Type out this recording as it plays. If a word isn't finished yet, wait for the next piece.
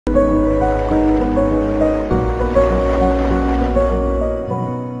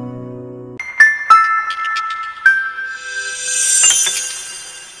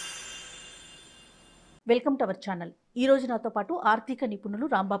Welcome to our channel. ఈ రోజు నాతో పాటు ఆర్థిక నిపుణులు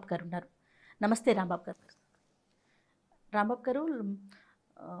రాంబాబు గారు ఉన్నారు. నమస్తే రాంబాబు గారు. రాంబాబు గారు,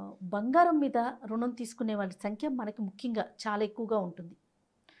 బంగారం మీద రుణం తీసుకునే వాళ్ళ సంఖ్య మనకి ముఖ్యంగా చాలా ఎక్కువగా ఉంటుంది.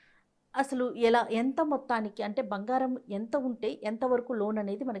 అసలు ఎంత మొత్తానికి అంటే బంగారం ఎంత ఉంటే ఎంతవరకు లోన్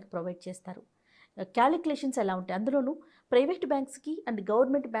అనేది మనకి ప్రొవైడ్ చేస్తారు, క్యాలిక్యులేషన్స్ ఎలా ఉంటాయి? అందులోనూ ప్రైవేట్ బ్యాంక్స్కి అండ్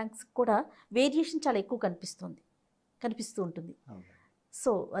గవర్నమెంట్ బ్యాంక్స్కి కూడా వేరియేషన్ చాలా ఎక్కువ కనిపిస్తూ ఉంటుంది.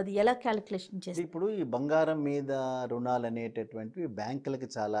 సో అది ఎలా క్యాలిక్యులేషన్ చేస్తారు? ఇప్పుడు ఈ బంగారం మీద రుణాలు అనేటటువంటివి బ్యాంకులకి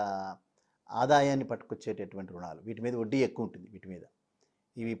చాలా ఆదాయాన్ని పట్టుకొచ్చేటటువంటి రుణాలు. వీటి మీద వడ్డీ ఎక్కువ ఉంటుంది. వీటి మీద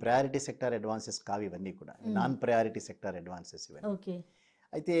ఇవి ప్రయారిటీ సెక్టార్ అడ్వాన్సెస్ కావు, ఇవన్నీ కూడా నాన్ ప్రయారిటీ సెక్టార్ అడ్వాన్సెస్ ఇవన్నీ. ఓకే.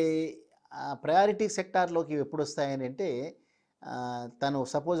 అయితే ప్రయారిటీ సెక్టార్లోకి ఎప్పుడు వస్తాయని అంటే, తను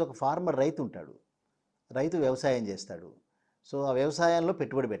సపోజ్ ఒక ఫార్మర్ రైతు ఉంటాడు, రైతు వ్యవసాయం చేస్తాడు. సో ఆ వ్యవసాయంలో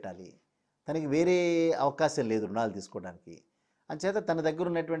పెట్టుబడి పెట్టాలి, తనకి వేరే అవకాశం లేదు రుణాలు తీసుకోవడానికి. అంచేత తన దగ్గర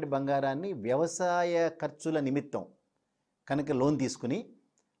ఉన్నటువంటి బంగారాన్ని వ్యవసాయ ఖర్చుల నిమిత్తం కనుక లోన్ తీసుకుని,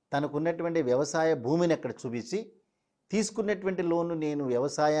 తనకున్నటువంటి వ్యవసాయ భూమిని అక్కడ చూపించి, తీసుకున్నటువంటి లోను నేను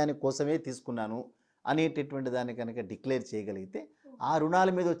వ్యవసాయాని కోసమే తీసుకున్నాను అనేటటువంటి దాన్ని కనుక డిక్లేర్ చేయగలిగితే ఆ రుణాల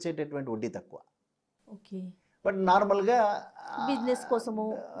మీద వచ్చేటటువంటి వడ్డీ తక్కువ. ఓకే. బట్ నార్మల్గా బిజినెస్ కోసము,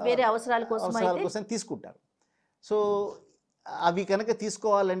 వేరే అవసరాల కోసం తీసుకుంటారు. సో అవి కనుక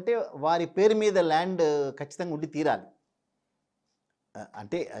తీసుకోవాలంటే వారి పేరు మీద ల్యాండ్ ఖచ్చితంగా ఉండి తీరాలి.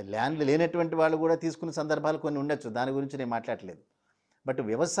 అంటే ల్యాండ్ లేనటువంటి వాళ్ళు కూడా తీసుకునే సందర్భాలు కొన్ని ఉండొచ్చు, దాని గురించి నేను మాట్లాడలేదు. బట్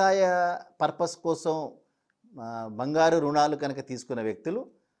వ్యవసాయ పర్పస్ కోసం బంగారు రుణాలు కనుక తీసుకున్న వ్యక్తులు,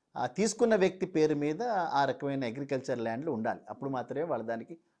 ఆ తీసుకున్న వ్యక్తి పేరు మీద ఆ రకమైన అగ్రికల్చర్ ల్యాండ్లు ఉండాలి. అప్పుడు మాత్రమే వాళ్ళ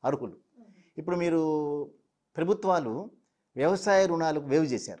దానికి అర్హులు. ఇప్పుడు మీరు ప్రభుత్వాలు వ్యవసాయ రుణాలకు వేవ్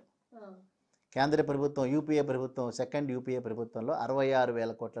చేశారు. కేంద్ర ప్రభుత్వం, యూపీఏ ప్రభుత్వం, సెకండ్ యూపీఏ ప్రభుత్వంలో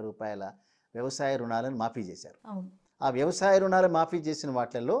 66,000 కోట్ల రూపాయల వ్యవసాయ రుణాలను మాఫీ చేశారు. ఆ వ్యవసాయ రుణాలు మాఫీ చేసిన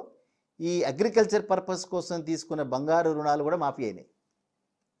వాటిల్లో ఈ అగ్రికల్చర్ పర్పస్ కోసం తీసుకున్న బంగారు రుణాలు కూడా మాఫీ అయినాయి.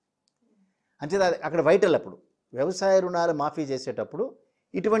 అంతే అక్కడ వైటల్. అప్పుడు వ్యవసాయ రుణాలు మాఫీ చేసేటప్పుడు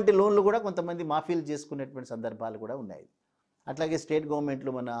ఇటువంటి లోన్లు కూడా కొంతమంది మాఫీలు చేసుకునేటువంటి సందర్భాలు కూడా ఉన్నాయి. అట్లాగే స్టేట్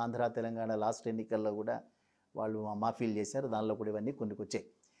గవర్నమెంట్లు మన ఆంధ్ర, తెలంగాణ లాస్ట్ ఎన్నికల్లో కూడా వాళ్ళు మాఫీలు చేశారు. దానిలో కూడా ఇవన్నీ కొన్ని వచ్చాయి.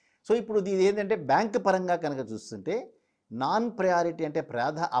 సో ఇప్పుడు ఇది ఏంటంటే బ్యాంక్ పరంగా కనుక చూస్తుంటే నాన్ ప్రయారిటీ అంటే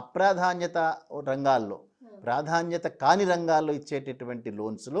అప్రాధాన్యత రంగాల్లో, ప్రాధాన్యత కాని రంగాల్లో ఇచ్చేటటువంటి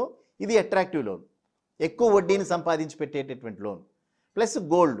లోన్స్లో ఇది అట్రాక్టివ్ లోన్, ఎక్కువ వడ్డీని సంపాదించి పెట్టేటటువంటి లోన్. ప్లస్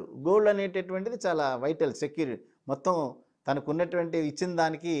గోల్డ్ అనేటటువంటిది చాలా వైటల్ సెక్యూరిటీ. మొత్తం తనకున్నటువంటి ఇచ్చిన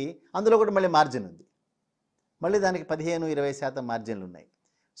దానికి అందులో కూడా మళ్ళీ మార్జిన్ ఉంది, మళ్ళీ దానికి 15-20% మార్జిన్లు ఉన్నాయి.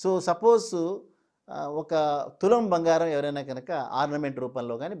 సో సపోజ్ ఒక తులం బంగారం ఎవరైనా కనుక ఆర్నమెంట్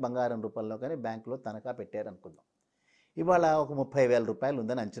రూపంలో కానీ బంగారం రూపంలో కానీ బ్యాంకులో తనఖా పెట్టారనుకుందాం. ఇవాళ ఒక 30,000 రూపాయలు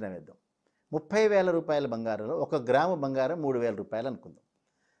ఉందని అంచనా వేద్దాం. 30,000 రూపాయల బంగారంలో 1 గ్రాము బంగారం 3,000 రూపాయలు అనుకుందాం.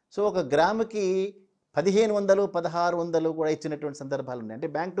 సో 1 గ్రాముకి 1,500, 1,600 కూడా ఇచ్చినటువంటి సందర్భాలు ఉన్నాయి. అంటే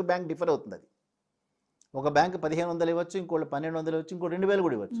బ్యాంక్ టు బ్యాంక్ డిఫర్ అవుతుంది. అది ఒక బ్యాంక్ 1,500 ఇవ్వచ్చు, ఇంకోటి 1,200 ఇవ్వచ్చు, ఇంకో 2,000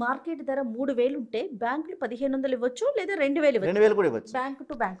 కూడా ఇవ్వచ్చు. మార్కెట్ ధర 3,000 ఉంటే బ్యాంకులు 1,500 ఇవ్వచ్చు, లేదా 2,000 కూడా ఇవ్వచ్చు, bank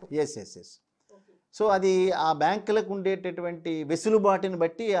to bank. Yes. So అది ఆ బ్యాంకులకు ఉండేటటువంటి వెసులుబాటుని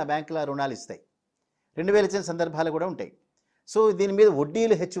బట్టి ఆ బ్యాంకుల రుణాలు ఇస్తాయి. 2,000 ఇచ్చిన సందర్భాలు కూడా ఉంటాయి. సో దీని మీద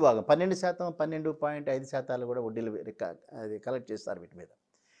వడ్డీలు హెచ్చుబాగా 12%, 12.5% కూడా వడ్డీలు కలెక్ట్ చేస్తారు వీటి మీద.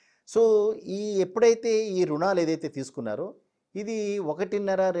 సో ఎప్పుడైతే ఈ రుణాలు ఏదైతే తీసుకున్నారో ఇది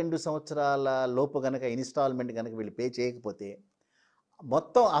 1.5-2 సంవత్సరాల లోపు కనుక ఇన్స్టాల్మెంట్ కనుక వీళ్ళు పే చేయకపోతే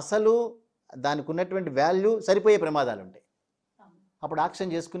మొత్తం అసలు దానికి ఉన్నటువంటి వాల్యూ సరిపోయే ప్రమాదాలు ఉంటాయి. అప్పుడు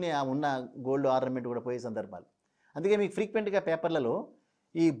ఆక్షన్ చేసుకుని ఆ ఉన్న గోల్డ్ ఆర్నమెంట్ కూడా పోయే సందర్భాలు. అందుకే మీకు ఫ్రీక్వెంట్గా పేపర్లలో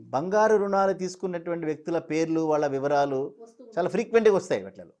ఈ బంగారు రుణాలు తీసుకున్నటువంటి వ్యక్తుల పేర్లు, వాళ్ళ వివరాలు చాలా ఫ్రీక్వెంట్గా వస్తాయి.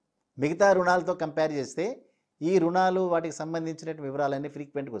 వాటిలో మిగతా రుణాలతో కంపేర్ చేస్తే ఈ రుణాలు, వాటికి సంబంధించినటువంటి వివరాలన్నీ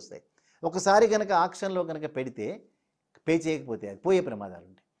ఫ్రీక్వెంట్గా వస్తాయి. ఒకసారి కనుక ఆక్షన్లో కనుక పెడితే పే చేయకపోతే అది పోయే ప్రమాదాలు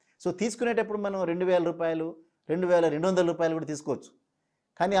ఉంటాయి. సో తీసుకునేటప్పుడు మనం 2,000 రూపాయలు, 2,200 రూపాయలు కూడా తీసుకోవచ్చు.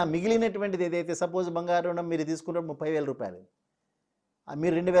 కానీ ఆ మిగిలినటువంటిది ఏదైతే సపోజ్ బంగారు రుణం మీరు తీసుకున్నప్పుడు 30,000 రూపాయలు,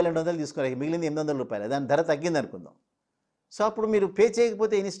 మీరు 2,200 తీసుకోవాలి, మిగిలింది 800 రూపాయలు, దాని ధర తగ్గింది అనుకుందాం. సో అప్పుడు మీరు పే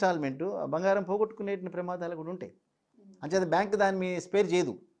చేయకపోతే ఇన్స్టాల్మెంటు బంగారం పోగొట్టుకునే ప్రమాదాలు కూడా ఉంటాయి. అంచేత బ్యాంక్ దాన్ని స్పేర్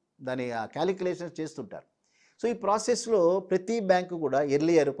చేయదు, దాని క్యాలిక్యులేషన్స్ చేస్తుంటారు. సో ఈ ప్రాసెస్లో ప్రతి బ్యాంకు కూడా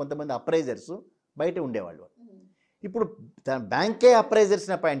ఎర్లియర్ కొంతమంది అప్రైజర్స్ బయట ఉండేవాళ్ళు. ఇప్పుడు బ్యాంకే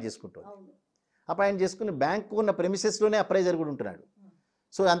అప్రైజర్స్ని అపాయింట్ చేసుకుంటుంది. అపాయింట్ చేసుకుని బ్యాంకు ఉన్న ప్రెమిసెస్లోనే అప్రైజర్ కూడా ఉంటున్నాడు.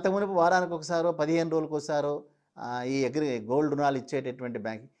 సో అంతకుమునుపు వారానికి ఒకసారో 15 రోజులకు ఒకసారో ఈ గోల్డ్ రుణాలు ఇచ్చేటటువంటి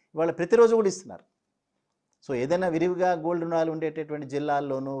బ్యాంక్ ఇవాళ ప్రతిరోజు కూడా ఇస్తున్నారు. సో ఏదైనా విరివిగా గోల్డ్ రుణాలు ఉండేటటువంటి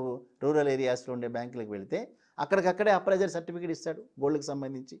జిల్లాల్లోనూ రూరల్ ఏరియాస్లో ఉండే బ్యాంకులకు వెళితే అక్కడికక్కడే అప్రైజర్ సర్టిఫికేట్ ఇస్తాడు గోల్డ్కి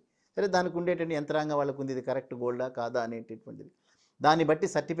సంబంధించి. సరే దానికి ఉండేటువంటి యంత్రాంగం వాళ్ళకు ఉంది, ఇది కరెక్ట్ గోల్డా కాదా అనేటటువంటిది. దాన్ని బట్టి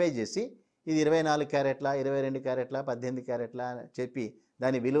సర్టిఫై చేసి ఇది 24 క్యారెట్ల, 22 క్యారెట్ల, 18 క్యారెట్ల అని చెప్పి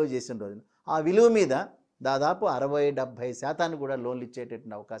దాన్ని విలువ చేసిన రోజున ఆ విలువ మీద దాదాపు 60-70% కూడా లోన్లు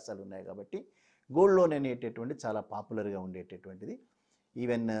ఇచ్చేటటువంటి అవకాశాలు ఉన్నాయి. కాబట్టి గోల్డ్ లోన్ అనేటటువంటి చాలా పాపులర్గా ఉండేటటువంటిది.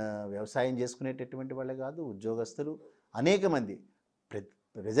 ఈవెన్ వ్యవసాయం చేసుకునేటటువంటి వాళ్ళే కాదు, ఉద్యోగస్తులు అనేక మంది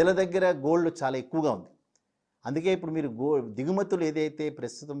ప్రజల దగ్గర గోల్డ్ చాలా ఎక్కువగా ఉంది. అందుకే ఇప్పుడు మీరు దిగుమతులు ఏదైతే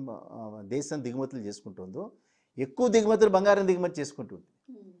ప్రస్తుతం దేశం దిగుమతులు చేసుకుంటుందో ఎక్కువ దిగుమతులు బంగారం దిగుమతి చేసుకుంటుంది.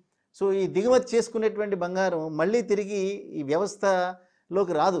 సో ఈ దిగుమతి చేసుకునేటువంటి బంగారం మళ్ళీ తిరిగి ఈ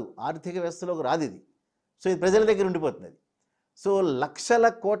వ్యవస్థలోకి రాదు, ఆర్థిక వ్యవస్థలోకి రాదు ఇది. సో ఇది ప్రజల దగ్గర ఉండిపోతుంది. సో లక్షల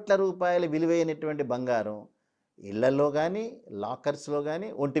కోట్ల రూపాయల విలువైనటువంటి బంగారం ఇళ్లలో కానీ, లాకర్స్లో కానీ,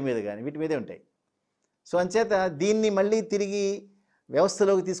 ఒంటి మీద కానీ వీటి మీదే ఉంటాయి. సో అంచేత దీన్ని మళ్ళీ తిరిగి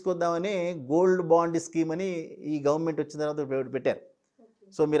వ్యవస్థలోకి తీసుకొద్దామని గోల్డ్ బాండ్ స్కీమ్ అని ఈ గవర్నమెంట్ వచ్చిన తర్వాత పెట్టారు.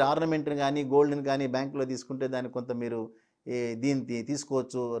 సో మీరు ఆర్నమెంట్ని కానీ గోల్డ్ని కానీ బ్యాంకులో తీసుకుంటే దాన్ని కొంత మీరు దీన్ని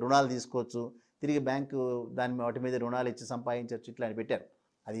తీసుకోవచ్చు, రుణాలు తీసుకోవచ్చు, తిరిగి బ్యాంకు వాటి మీద రుణాలు ఇచ్చి సంపాదించవచ్చు, ఇట్లా అని పెట్టారు.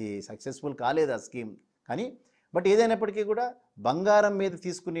 అది సక్సెస్ఫుల్ కాలేదు ఆ స్కీమ్. కానీ బట్ ఏదైనప్పటికీ కూడా బంగారం మీద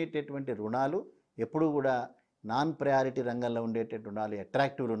తీసుకునేటటువంటి రుణాలు ఎప్పుడూ కూడా నాన్ ప్రయారిటీ రంగంలో ఉండేటటువంటి రుణాలు,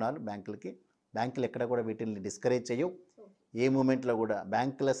 అట్రాక్టివ్ రుణాలు బ్యాంకులు ఎక్కడ కూడా వీటిని డిస్కరేజ్ చేయవు. ఏ మూమెంట్లో కూడా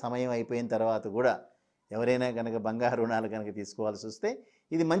బ్యాంకుల సమయం అయిపోయిన తర్వాత కూడా ఎవరైనా కనుక బంగారు రుణాలు కనుక తీసుకోవాల్సి వస్తే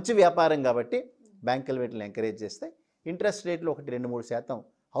ఇది మంచి వ్యాపారం కాబట్టి బ్యాంకులు వీటిని ఎంకరేజ్ చేస్తే ఇంట్రెస్ట్ రేట్లు 1-2-3%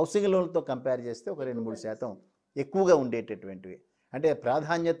 హౌసింగ్ లోన్లతో కంపేర్ చేస్తే 1-2-3% ఎక్కువగా ఉండేటటువంటివి. అంటే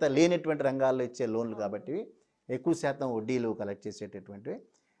ప్రాధాన్యత లేనటువంటి రంగాల్లో ఇచ్చే లోన్లు కాబట్టి ఎక్కువ శాతం వడ్డీలు కలెక్ట్ చేసేటటువంటివి.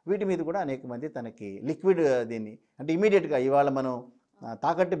 వీటి మీద కూడా అనేక మంది తనకి లిక్విడ్ దీన్ని అంటే ఇమీడియట్గా ఇవాళ మనం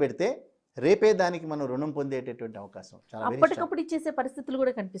తాకట్టు పెడితే రేపే దానికి మనం రుణం పొందేటటువంటి అవకాశం చాలా అప్పటికప్పుడు ఇచ్చేసే పరిస్థితులు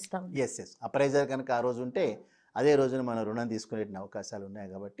కూడా కనిపిస్తాం. ఎస్ అప్రైజర్ కనుక ఆ రోజు ఉంటే అదే రోజున మనం రుణం తీసుకునే అవకాశాలు ఉన్నాయి.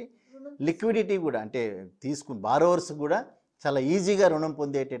 కాబట్టి లిక్విడిటీ కూడా అంటే బారోవర్స్ కూడా చాలా ఈజీగా రుణం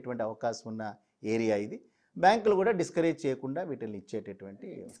పొందేటటువంటి అవకాశం ఉన్న ఏరియా ఇది. బ్యాంకులు కూడా డిస్కరేజ్ చేయకుండా వీటిని ఇచ్చేటటువంటి.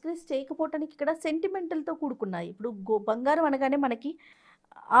 డిస్కరేజ్ చేయకపోవటానికి ఇక్కడ సెంటిమెంటల్తో కూడుకున్నాయి. ఇప్పుడు బంగారం అనగానే మనకి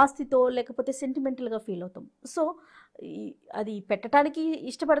ఆస్తితో లేకపోతే సెంటిమెంటల్గా ఫీల్ అవుతాం. సో అది పెట్టడానికి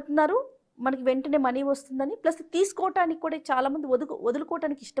ఇష్టపడుతున్నారు, మనకి వెంటనే మనీ వస్తుందని, ప్లస్ తీసుకోవటానికి కూడా చాలామంది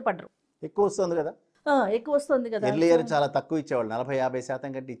వదులుకోవటానికి ఇష్టపడరు. ఎక్కువ వస్తుంది కదా, ఎక్కువ వస్తుంది కదా. ఎర్లియర్ చాలా తక్కువ ఇచ్చేవాళ్ళు,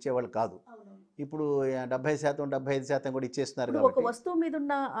 40-50% కంటే ఇచ్చేవాళ్ళు కాదు. ఇప్పుడు 70%-75% కూడా ఇచ్చేస్తున్నారు. ఒక వస్తువు మీద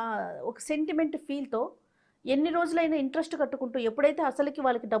ఉన్న ఒక సెంటిమెంట్ ఫీల్తో ఎన్ని రోజులైనా ఇంట్రెస్ట్ కట్టుకుంటూ ఎప్పుడైతే అసలుకి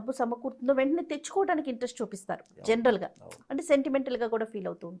వాళ్ళకి డబ్బు సమకూరుతుందో వెంటనే తెచ్చుకోవడానికి ఇంట్రెస్ట్ చూపిస్తారు జనరల్గా. అంటే సెంటిమెంటల్గా కూడా ఫీల్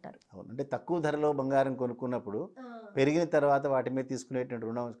అవుతూ ఉంటారు. అంటే తక్కువ ధరలో బంగారం కొనుక్కున్నప్పుడు పెరిగిన తర్వాత వాటి మీద తీసుకునేటువంటి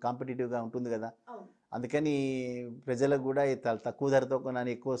రుణం కాంపిటేటివ్గా ఉంటుంది కదా. అందుకని ప్రజలకు కూడా తక్కువ ధరతో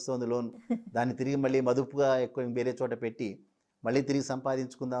కొనాలని ఎక్కువ వస్తుంది లోన్, దాన్ని తిరిగి మళ్ళీ మదుపుగా ఎక్కువ వేరే చోట పెట్టి మళ్ళీ తిరిగి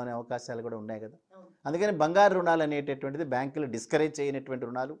సంపాదించుకుందాం అనే అవకాశాలు కూడా ఉన్నాయి కదా. అందుకని బంగారు రుణాలు అనేటటువంటిది బ్యాంకులు డిస్కరేజ్ చేయనటువంటి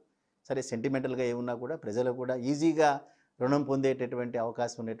రుణాలు. సరే సెంటిమెంటల్గా ఏమున్నా కూడా ప్రజలు కూడా ఈజీగా రుణం పొందేటటువంటి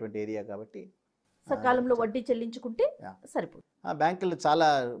అవకాశం ఉన్నటువంటి ఏరియా కాబట్టి సకాలంలో వడ్డీ చెల్లించుకుంటే సరిపోతుంది. బ్యాంకులు చాలా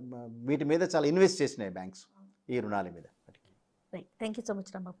వీటి మీద చాలా ఇన్వెస్ట్ చేసినాయి బ్యాంక్స్ ఈ రుణాల మీద. Right, thank you so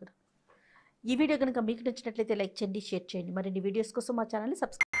much Rambabu గారు. ఈ వీడియో కనుక మీకు నచ్చినట్లయితే లైక్ చేయండి, షేర్ చేయండి. మరిన్ని వీడియోస్ కోసం మా ఛానల్ని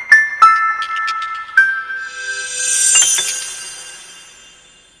సబ్స్క్రైబ్